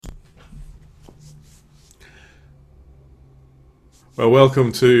Well,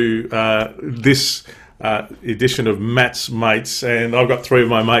 welcome to this edition of Matt's Mates, and I've got three of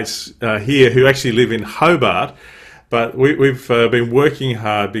my mates here who actually live in Hobart, but we've been working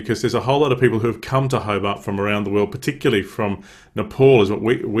hard because there's a whole lot of people who have come to Hobart from around the world, particularly from Nepal, is what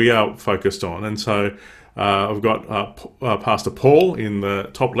we are focused on. And so I've got Pastor Paul in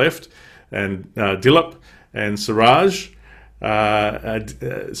the top left, and Dilip and Siraj.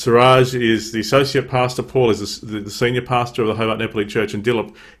 Siraj is the associate pastor. Paul is the senior pastor of the Hobart Nepali Church, and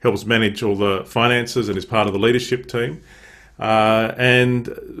Dilip helps manage all the finances and is part of the leadership team. And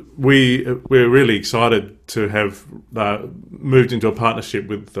we're really excited to have moved into a partnership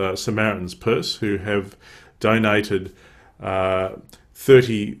with Samaritan's Purse, who have donated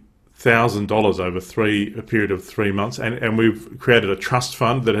 $30,000 over a period of 3 months, and we've created a trust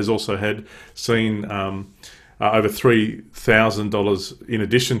fund that has also seen over $3,000 in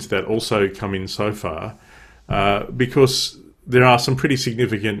addition to that also come in so far, because there are some pretty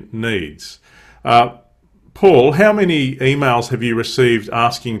significant needs. Paul, how many emails have you received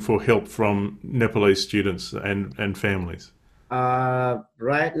asking for help from Nepalese students and families?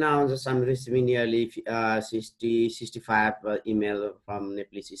 Right now, just I'm receiving nearly 65 email from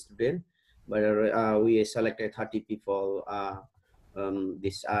Nepalese student, but we selected 30 people.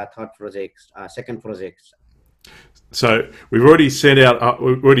 This third project, second project. So we've already sent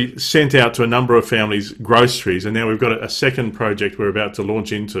out to a number of families groceries, and now we've got a second project we're about to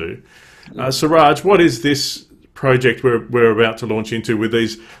launch into. Siraj, what is this project we're about to launch into with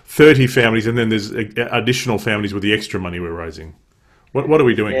these 30 families, and then there's additional families with the extra money we're raising? What are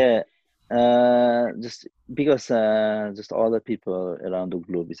we doing? Yeah, just because just all the people around the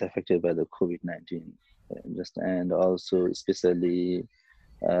globe is affected by the COVID-19, and also especially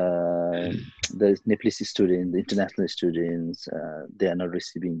the Nepalese students, the international students, they are not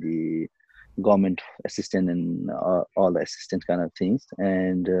receiving the government assistance and all the assistance kind of things,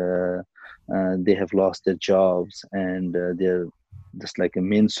 and they have lost their jobs, and they're just like a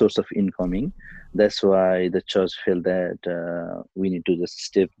main source of incoming. That's why the church felt that we need to just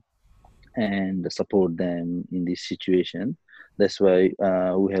step and support them in this situation. That's why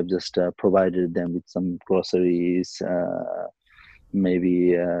we have just provided them with some groceries,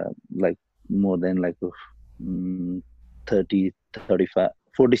 maybe like more than like 30, 35,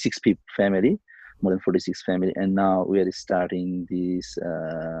 46 people family, more than 46 family. And now we are starting this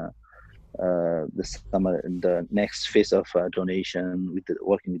the next phase of donation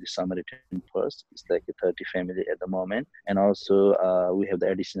working with the Samaritan Purse. It's like a 30 family at the moment, and also we have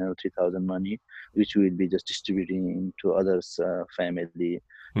the additional 3,000 money which we will be just distributing to others family,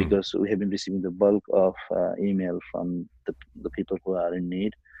 because we have been receiving the bulk of email from the people who are in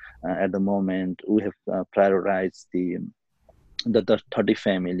need. At the moment we have prioritized the 30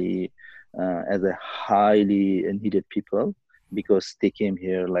 family as a highly needed people, because they came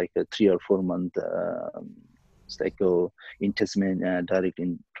here like a 3 or 4 month in Tasmania,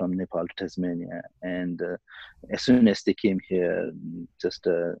 from Nepal to Tasmania, and as soon as they came here, just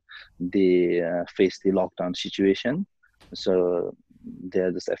they faced the lockdown situation, so they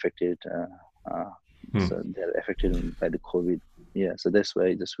are just affected. So they are affected by the COVID. Yeah, so that's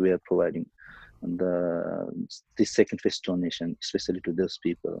why just we are providing this second phase donation, especially to those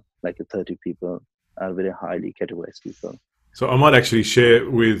people, like 30 people are very highly categorized people. So I might actually share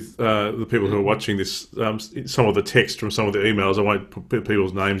with the people who are watching this some of the text from some of the emails. I won't put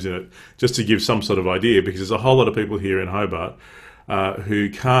people's names in it, just to give some sort of idea, because there's a whole lot of people here in Hobart who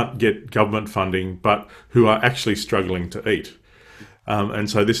can't get government funding, but who are actually struggling to eat. And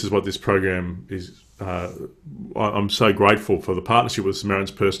so this is what this program is. I'm so grateful for the partnership with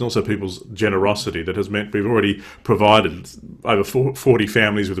Samaritan's Purse, and also people's generosity that has meant we've already provided over 40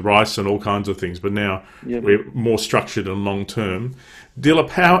 families with rice and all kinds of things, but now we're more structured and long term.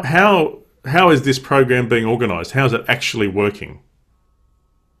 Dilip, how is this program being organised? How is it actually working?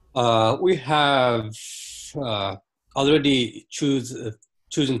 We have already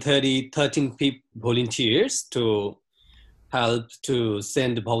chosen 13 volunteers to help to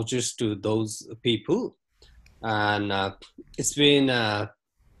send vouchers to those people, and it's been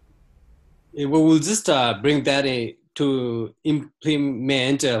we will just bring that to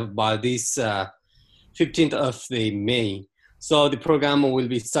implement by this 15th of the May. So the program will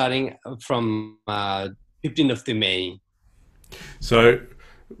be starting from 15th of the May. So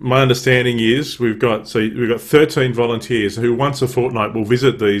my understanding is we've got 13 volunteers who once a fortnight will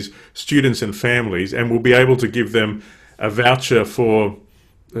visit these students and families, and we'll be able to give them a voucher for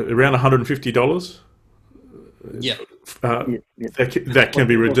around $150. Yeah. That can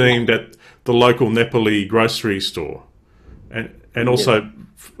be redeemed at the local Nepali grocery store, and also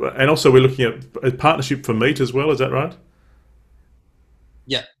we're looking at a partnership for meat as well. Is that right?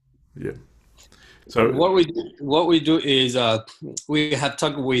 Yeah. Yeah. So what we do is we have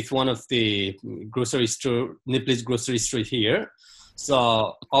talked with one of the grocery store, Nepalese grocery store here.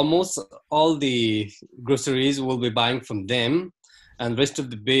 So almost all the groceries will be buying from them, and rest of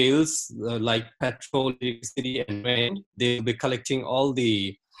the bills like petrol, electricity, and rent, they will be collecting all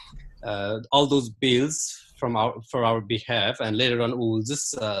those bills from for our behalf, and later on we will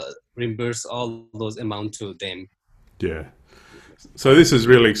just reimburse all those amount to them. yeah. So this is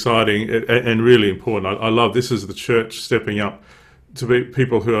really exciting and really important. I love this is the church stepping up to be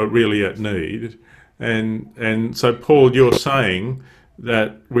people who are really at need. And so Paul, you're saying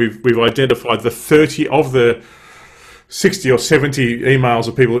that we've identified the 30 of the 60 or 70 emails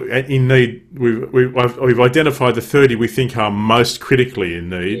of people in need. We've identified the 30 we think are most critically in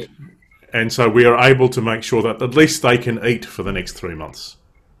need, and so we are able to make sure that at least they can eat for the next 3 months.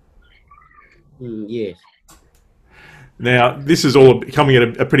 Yes. Now, this is all coming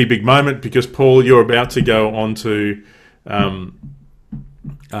at a pretty big moment because, Paul, you're about to go on to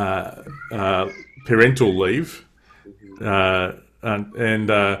parental leave,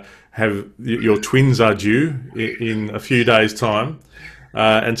 and have your twins are due in a few days' time,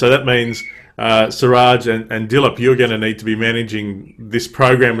 and so that means Siraj and Dilip, you're going to need to be managing this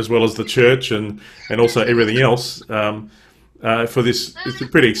program as well as the church and also everything else for this. It's a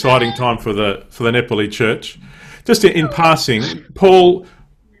pretty exciting time for the Nepali church. Just in passing, Paul,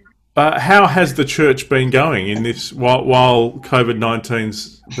 how has the church been going in this while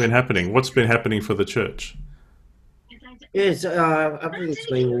COVID-19's been happening? What's been happening for the church? Yes, everything's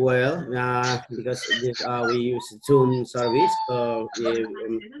going well because we use Zoom service, so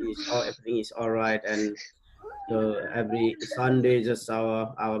everything is all right. And so every Sunday, just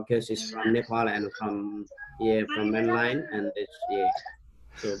our guest is from Nepal and from mainland, and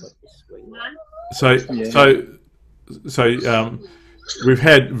so but it's going well. So we've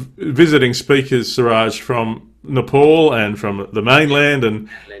had visiting speakers, Siraj, from Nepal and from the mainland, and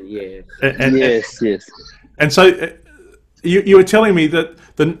yes. And so you were telling me that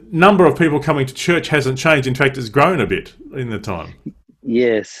the number of people coming to church hasn't changed. In fact, it's grown a bit in the time.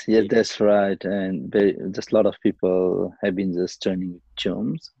 Yes, that's right. And just a lot of people have been just joining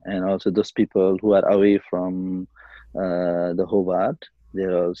Zooms, and also those people who are away from the Hobart,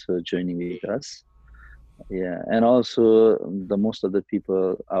 they're also joining with us. Yeah, and also the most of the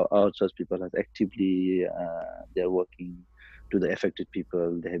people, our church people, have actively they're working to the affected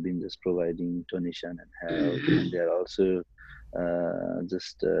people. They have been just providing donation and help, and they're also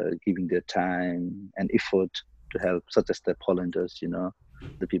just giving their time and effort to help, such as the volunteers.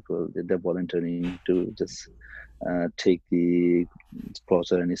 The people they're volunteering to just take the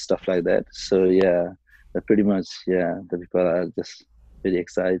brochure and stuff like that. So pretty much the people are just very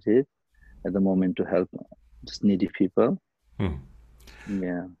excited at the moment to help just needy people.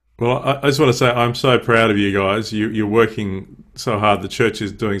 Yeah. Well, I just want to say I'm so proud of you guys. You're working so hard. The church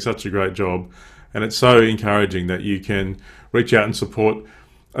is doing such a great job, and it's so encouraging that you can reach out and support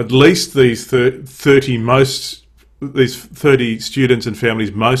at least these 30 students and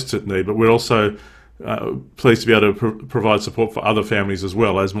families most at need. But we're also pleased to be able to provide support for other families as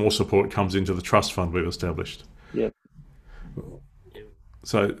well as more support comes into the trust fund we've established. Yep.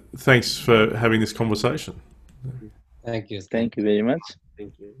 So thanks for having this conversation. Thank you. Thank you very much.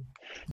 Thank you.